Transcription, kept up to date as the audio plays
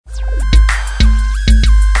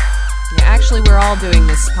Actually, we're all doing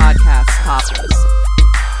this podcast topless.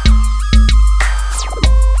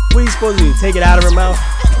 What are you supposed to do? Take it out of her mouth?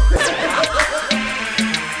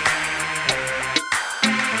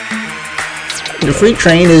 The freak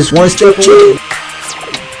train is one step chicken.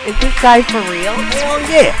 Is this guy for real? Oh,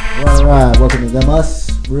 yeah. All right. Welcome to Them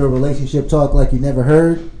Us, real relationship talk like you never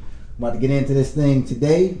heard. I'm about to get into this thing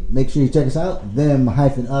today. Make sure you check us out,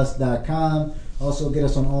 them-us.com. Also get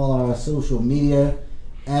us on all our social media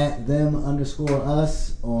at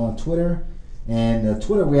them_us on Twitter. And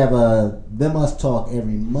Twitter, we have a Them Us Talk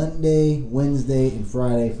every Monday, Wednesday, and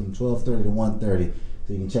Friday from 12:30 to 1:30.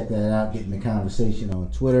 So you can check that out, get in the conversation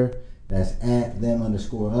on Twitter. That's at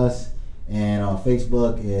them_us. And on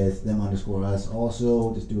Facebook is them_us.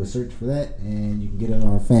 Also, just do a search for that, and you can get it on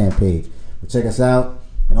our fan page. But check us out,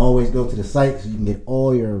 and always go to the site so you can get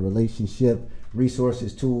all your relationship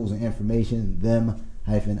resources, tools, and information,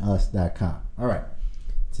 them-us.com. All right.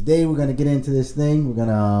 Today we're going to get into this thing. We're going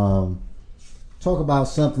to talk about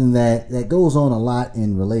something that goes on a lot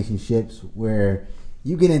in relationships, where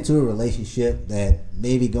you get into a relationship that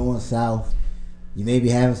may be going south, you may be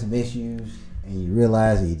having some issues, and you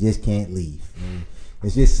realize that you just can't leave. And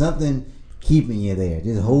it's just something keeping you there,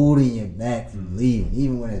 just holding you back from leaving.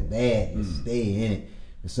 Even when it's bad, you stay in it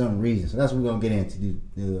for some reason. So that's what we're going to get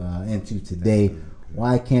into today.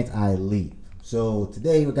 Why can't I leave? So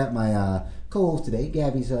today we got my co-host today.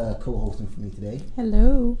 Gabby's co-hosting for me today.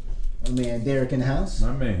 Hello. My man Derek in the house.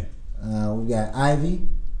 My man. We got Ivy.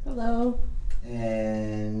 Hello.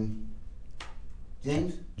 And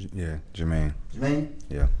James. Yeah, Jermaine. Jermaine.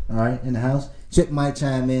 Yeah. All right, in the house. Chip might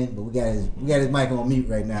chime in, but we got his mic on mute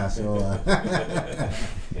right now, so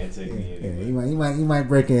Can't take me yeah, he might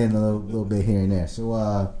break in a little bit here and there.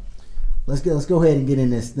 So let's go ahead and get in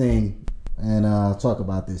this thing and talk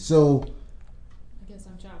about this. So I guess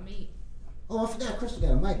I'm chopped meat. I forgot Crystal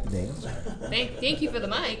got a mic today. I'm sorry. Thank you for the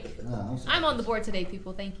mic. I'm on the board today,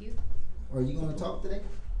 people. Thank you. Are you going to talk today?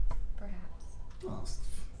 Perhaps. Oh,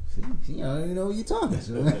 see, I don't even know what you're talking.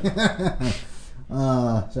 So.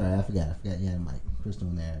 Sorry, I forgot you had a mic. Crystal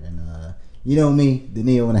in there, and you know me,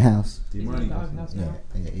 Danilo in the house. Yeah.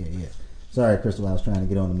 Sorry, Crystal, I was trying to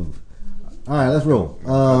get on the move. All right, let's roll.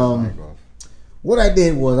 What I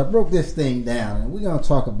did was I broke this thing down, and we're gonna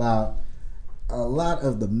talk about a lot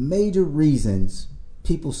of the major reasons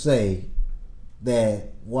people say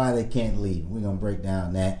that why they can't leave. We're gonna break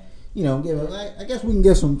down that. You know, I guess we can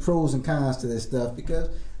give some pros and cons to this stuff, because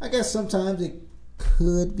I guess sometimes it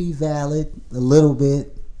could be valid a little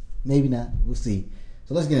bit, maybe not. We'll see.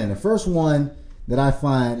 So let's get in. The first one that I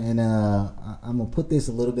find, and I'm gonna put this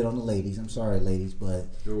a little bit on the ladies. I'm sorry, ladies, but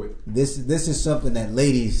do it. This is something that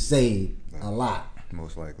ladies say a lot.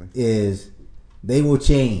 Most likely is they will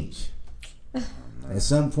change. At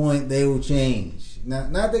some point, they will change.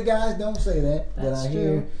 Not that guys don't say that, but I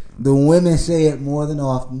hear the women say it more than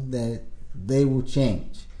often, that they will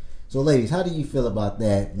change. So, ladies, how do you feel about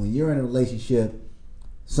that when you're in a relationship,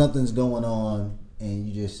 something's going on, and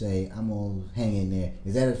you just say, I'm going to hang in there?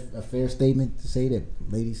 Is that a fair statement to say that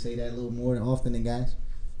ladies say that a little more often than guys?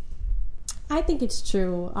 I think it's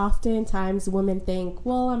true. Oftentimes women think,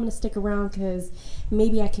 well, I'm going to stick around because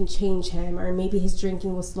maybe I can change him, or maybe his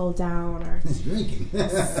drinking will slow down, or his drinking.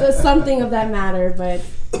 So something of that matter, but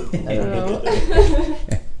I don't know.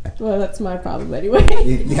 Well, that's my problem anyway.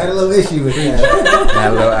 You had a little issue with that.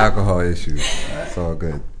 Had a little alcohol issue. It's all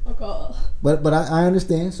good. Alcohol. But I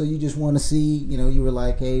understand. So you just want to see, you were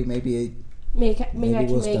like, hey, maybe I can make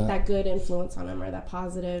stop. that good influence on him, or that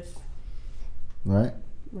positive. Right.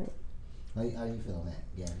 Right. How you feel on that,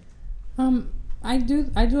 Gabby?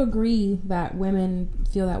 I do agree that women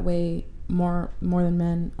feel that way more than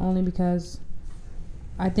men, only because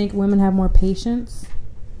I think women have more patience.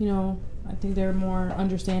 I think they're more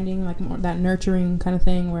understanding, like more that nurturing kind of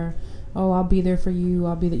thing, where, oh, I'll be there for you,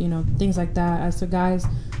 I'll be the, things like that. As to guys,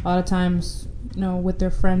 a lot of times, with their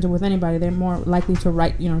friends or with anybody, they're more likely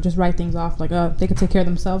to just write things off, like, they could take care of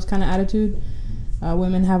themselves kind of attitude.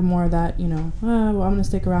 Women have more of that, well, I'm going to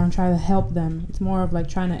stick around and try to help them. It's more of like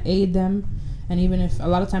trying to aid them. And even if a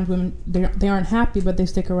lot of times women, they aren't happy, but they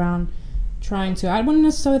stick around trying to, I wouldn't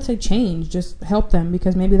necessarily say change, just help them,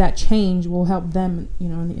 because maybe that change will help them,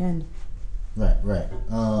 in the end. Right.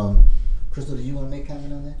 Crystal, do you want to make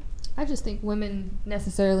comment on that? I just think women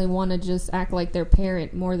necessarily want to just act like their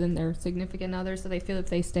parent more than their significant other, so they feel if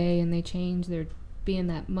they stay and they change, they're being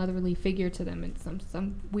that motherly figure to them in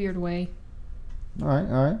some weird way. All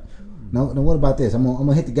right. Now what about this? I'm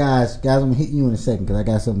gonna hit the guys. Guys, I'm gonna hit you in a second, because I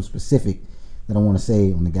got something specific that I want to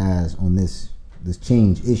say on the guys on this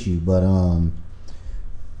change issue. But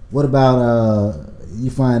what about you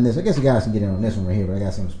find this. I guess the guys can get in on this one right here, but I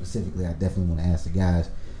got something specifically I definitely want to ask the guys.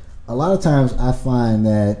 A lot of times I find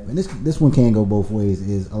that, and this one can go both ways,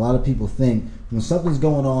 is a lot of people think when something's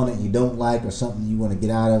going on that you don't like or something you want to get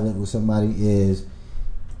out of it with somebody is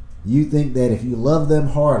you think that if you love them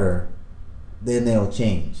harder, then they'll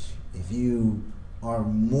change. If you are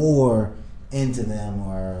more into them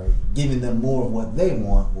or giving them more of what they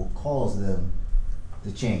want will cause them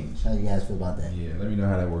to change. How do you guys feel about that? Yeah, let me know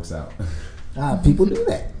how that works out. People do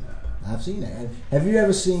that. I've seen that. Have you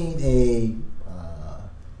ever seen a?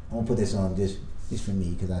 I won't put this on just for me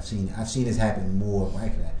because I've seen this happen more.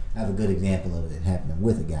 Actually, I have a good example of it happening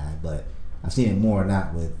with a guy, but I've seen it more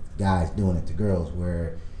not with guys doing it to girls,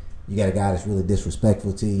 where you got a guy that's really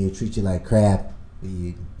disrespectful to you, treat you like crap,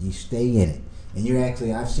 you stay in it, and you're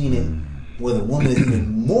actually I've seen it where the woman is even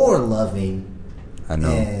more loving, I know,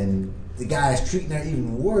 and the guy is treating her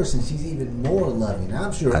even worse, and she's even more loving.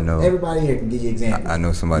 I'm sure I know. Everybody here can give you examples. I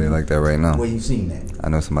know somebody like that right now. Where you've seen that? I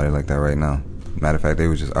know somebody like that right now. Matter of fact, they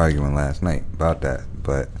were just arguing last night about that.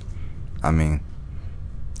 But I mean,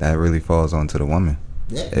 that really falls onto the woman.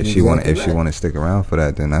 Yeah, if she want to stick around for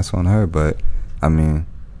that, then that's on her. But I mean,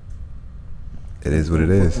 it is what it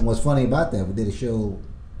is. And what's funny about that, we did a show.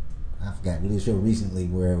 I forgot. We did a show recently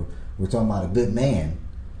where we're talking about a good man,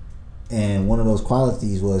 and one of those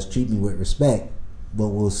qualities was treat me with respect. But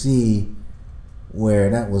we'll see where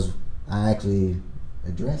that was. I actually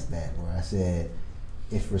addressed that where I said,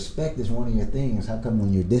 if respect is one of your things, how come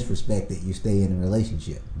when you're disrespected you stay in a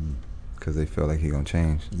relationship? Because they feel like he gonna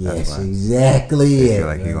change. Yes, exactly. They feel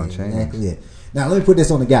like he gonna change. Exactly it. Now let me put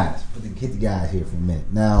this on the guys. Hit the guys here for a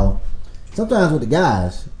minute. Now, sometimes with the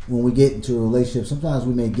guys, when we get into a relationship, sometimes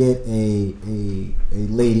we may get a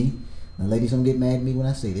lady. Now, ladies don't get mad at me when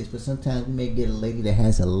I say this, but sometimes we may get a lady that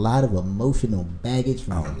has a lot of emotional baggage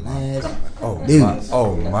from the last dudes.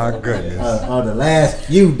 My goodness. Or the last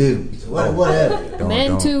few dudes. Whatever.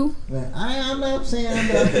 Men too. I'm not saying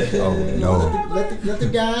I'm not. Let the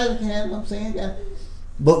guys have. I'm saying guys.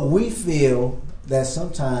 But we feel that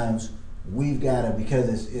sometimes we've got to,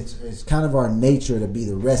 because it's kind of our nature to be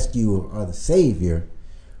the rescuer or the savior.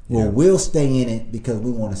 Well, we'll stay in it because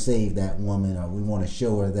we want to save that woman, or we want to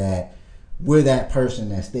show her that we're that person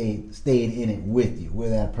that stayed in it with you. We're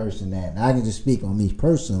that person that, and I can just speak on me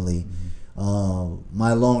personally.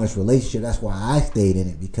 My longest relationship, that's why I stayed in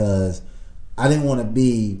it, because I didn't want to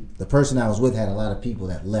be the person I was with. Had a lot of people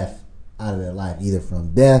that left out of their life, either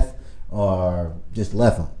from death or just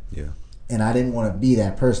left them. Yeah. And I didn't want to be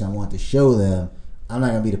that person. I wanted to show them I'm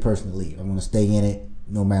not going to be the person to leave. I'm going to stay in it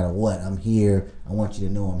no matter what. I'm here. I want you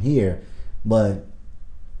to know I'm here. But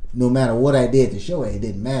no matter what I did to show it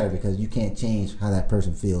didn't matter, because you can't change how that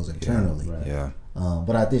person feels internally. Yeah, right. Yeah.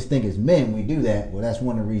 But I just think as men, we do that. Well, that's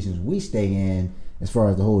one of the reasons we stay in, as far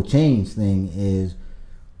as the whole change thing, is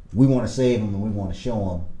we want to save them and we want to show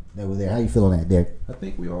them that we're there. How you feel on that, Derek? I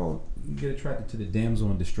think we all get attracted to the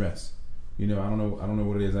damsel in distress. I don't know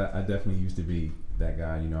what it is. I definitely used to be that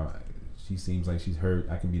guy. She seems like she's hurt.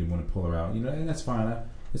 I can be the one to pull her out. And that's fine.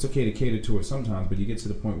 It's okay to cater to it sometimes, but you get to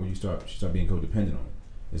the point where you start being codependent on it.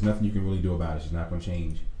 There's nothing you can really do about it. She's not going to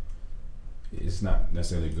change. It's not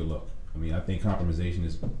necessarily a good look. I mean, I think compromise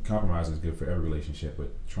is good for every relationship, but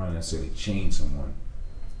trying to necessarily change someone,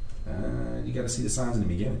 you got to see the signs in the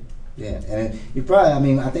beginning. Yeah, and you probably. I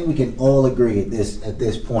mean, I think we can all agree at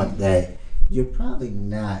this point that you're probably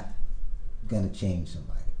not going to change somebody.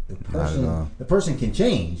 The person can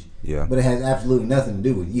change, but it has absolutely nothing to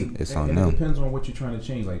do with you. It's on them. It depends on what you're trying to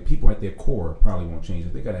change. Like, people at their core probably won't change.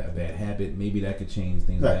 If they got a bad habit, maybe that could change,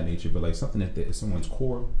 things of that nature. But like something at someone's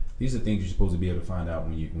core, these are things you're supposed to be able to find out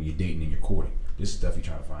when you're dating and you're courting. This is stuff you're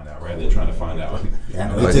trying to find out rather than trying to find out.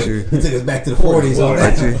 It took us back to the 40s on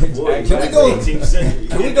that.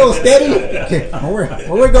 Can we go steady?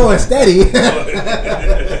 We're going steady.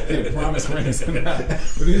 Promise rings.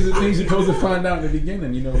 But these are things you're supposed to find out in the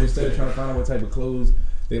beginning. Instead of trying to find out what type of clothes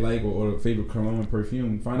they like or favorite cologne,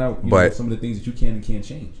 perfume, find out some of the things that you can and can't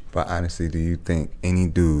change. But honestly, do you think any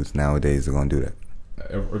dudes nowadays are going to do that?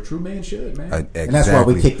 A true man should, man. Exactly. And that's why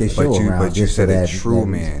we kick this show around. But you said a true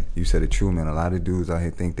man. You said a true man. A lot of dudes out here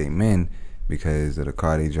think they men because of the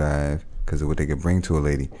car they drive, because of what they could bring to a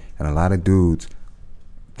lady. And a lot of dudes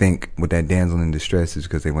think with that damsel in distress is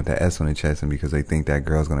because they want that S on their chest, and because they think that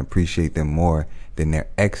girl's going to appreciate them more than their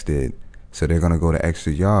ex did. So they're going to go the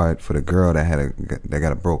extra yard for the girl that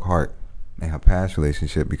got a broke heart in her past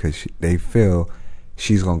relationship, because they feel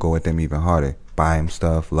she's going to go at them even harder, buy them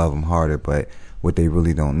stuff, love them harder. But what they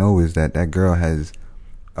really don't know is that girl has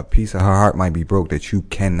a piece of her heart might be broke that you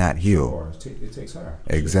cannot heal. It takes her.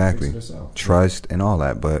 Exactly. She takes it herself. Trust and all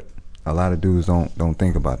that. But a lot of dudes don't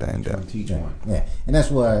think about that in Trying to depth. teach Yeah, one. yeah, and that's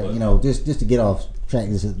why just to get off track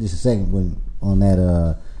just a second when on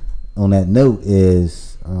that note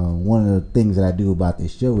is one of the things that I do about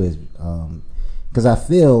this show is because I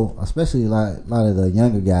feel especially a lot of the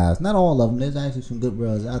younger guys, not all of them, there's actually some good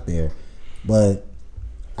brothers out there, but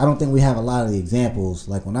I don't think we have a lot of the examples.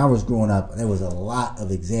 Like when I was growing up, there was a lot of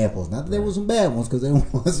examples. Not that there was some bad ones, because there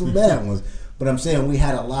was some bad ones, but I'm saying we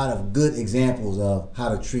had a lot of good examples of how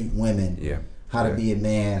to treat women, how to be a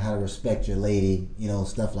man, how to respect your lady,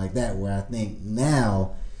 stuff like that. Where I think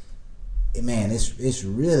now, man, it's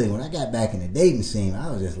really, when I got back in the dating scene, I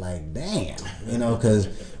was just like, damn, because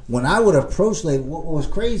when I would approach ladies, what was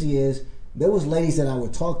crazy is there was ladies that I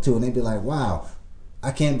would talk to and they'd be like, wow, I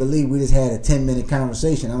can't believe we just had a 10-minute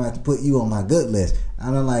conversation. I'm going to have to put you on my good list.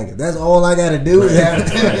 And I'm like, that's all I got to do is have a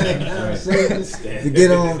 10-minute conversation to get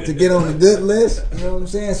on the good list. You know what I'm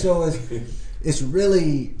saying? So it's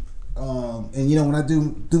really, and when I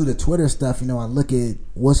do the Twitter stuff, I look at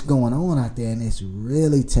what's going on out there, and it's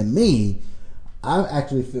really, to me, I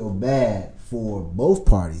actually feel bad for both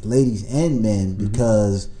parties, ladies and men,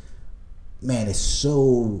 because man, it's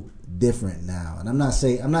so different now. And I'm not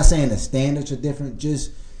saying the standards are different,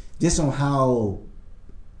 just on how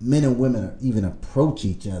men and women even approach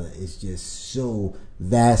each other is just so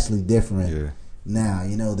vastly different now.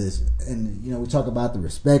 This, and we talk about the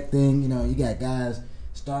respect thing. You got guys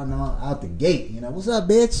starting out the gate. What's up,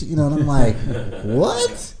 bitch? And I'm like,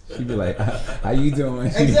 what? She'd be like, how you doing?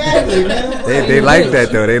 Exactly, man. They like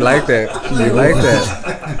that though. They like that. They like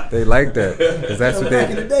that. They like that because that's what they. Back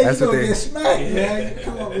in the day, That's you what gonna they. get smacked, man. You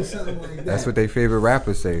come up with something like that. That's what their favorite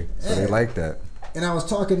rappers say. So they like that. And I was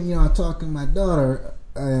talking, I'm talking to my daughter,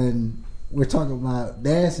 and we're talking about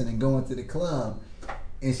dancing and going to the club.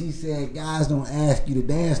 And she said, guys don't ask you to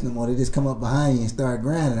dance no more. They just come up behind you and start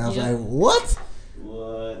grinding. I was like, what?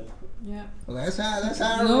 Yeah. Well, that's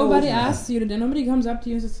how. Nobody asks you to dance. Nobody comes up to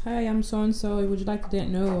you and says, "Hey, I'm so and so. Would you like to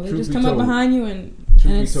dance?" No, they Truth just be come up told- behind you and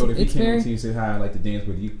Truth be it's told, if he came very. up to you and said, hi, I'd like to dance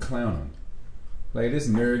with you, clown him. Like, this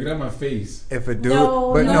nerd, get out my face. If a dude,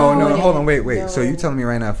 No, but no, no, no. hold on, wait. No. So you telling me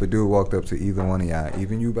right now, if a dude walked up to either one of y'all,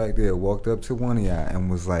 even you back there, walked up to one of y'all and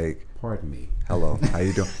was like, Pardon me. "Hello, how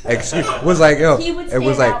you doing?" Was like, yo, He would it stand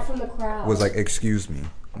was like, out from the crowd. was like, "Excuse me,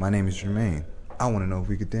 my name is Jermaine. I want to know if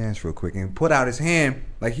we could dance real quick," and put out his hand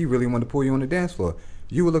like he really wanted to pull you on the dance floor.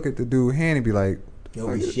 You would look at the dude's hand and be like,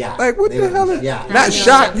 You'll be shocked. like what They the would hell be is shocked. not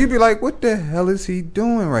shocked? You'd be like, what the hell is he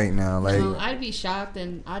doing right now? Like, No, I'd be shocked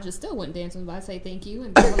and I just still wouldn't dance with him, but I'd say thank you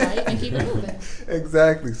and be polite and keep it moving.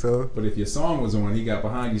 exactly. So But if your song was on, he got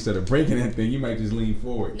behind you, instead of breaking that thing, you might just lean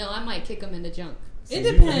forward. No, I might kick him in the junk. It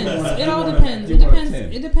depends. It all depends. You It want a depends.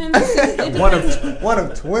 10. It depends. It depends. one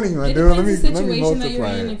of 20, my It dude. Let depends me the situation that you're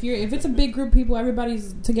multiply in. it. If it's a big group of people,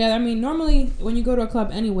 everybody's together. I mean, normally when you go to a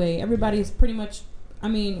club anyway, everybody's pretty much,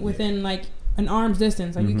 within like an arm's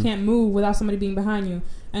distance. Like you can't move without somebody being behind you.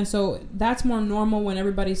 And so that's more normal when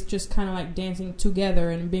everybody's just kind of like dancing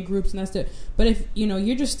together in big groups, and that's it. But if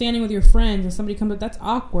you're just standing with your friends and somebody comes up, that's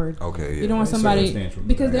awkward. Okay, yeah. You don't want It's somebody, circumstantial.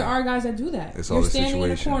 because there Yeah. are guys that do that. It's all You're the standing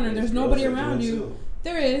in a situation. corner. There's nobody around you.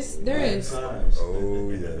 There is. Oh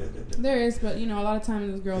yeah. There is, but a lot of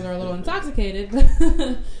times those girls are a little intoxicated.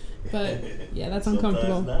 But yeah, that's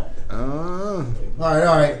uncomfortable. All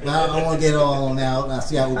right. I want to get all on out. I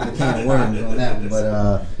see I opened a can of worms on that one, but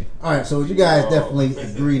all right. So you guys definitely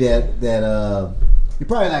agree that you're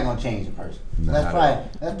probably not gonna change the person. That's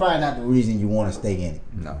probably not the reason you want to stay in it.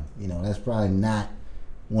 No. That's probably not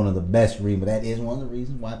one of the best reasons. But that is one of the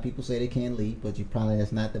reasons why people say they can't leave. But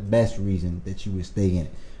that's not the best reason that you would stay in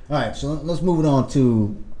it. All right. So let's move it on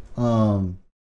to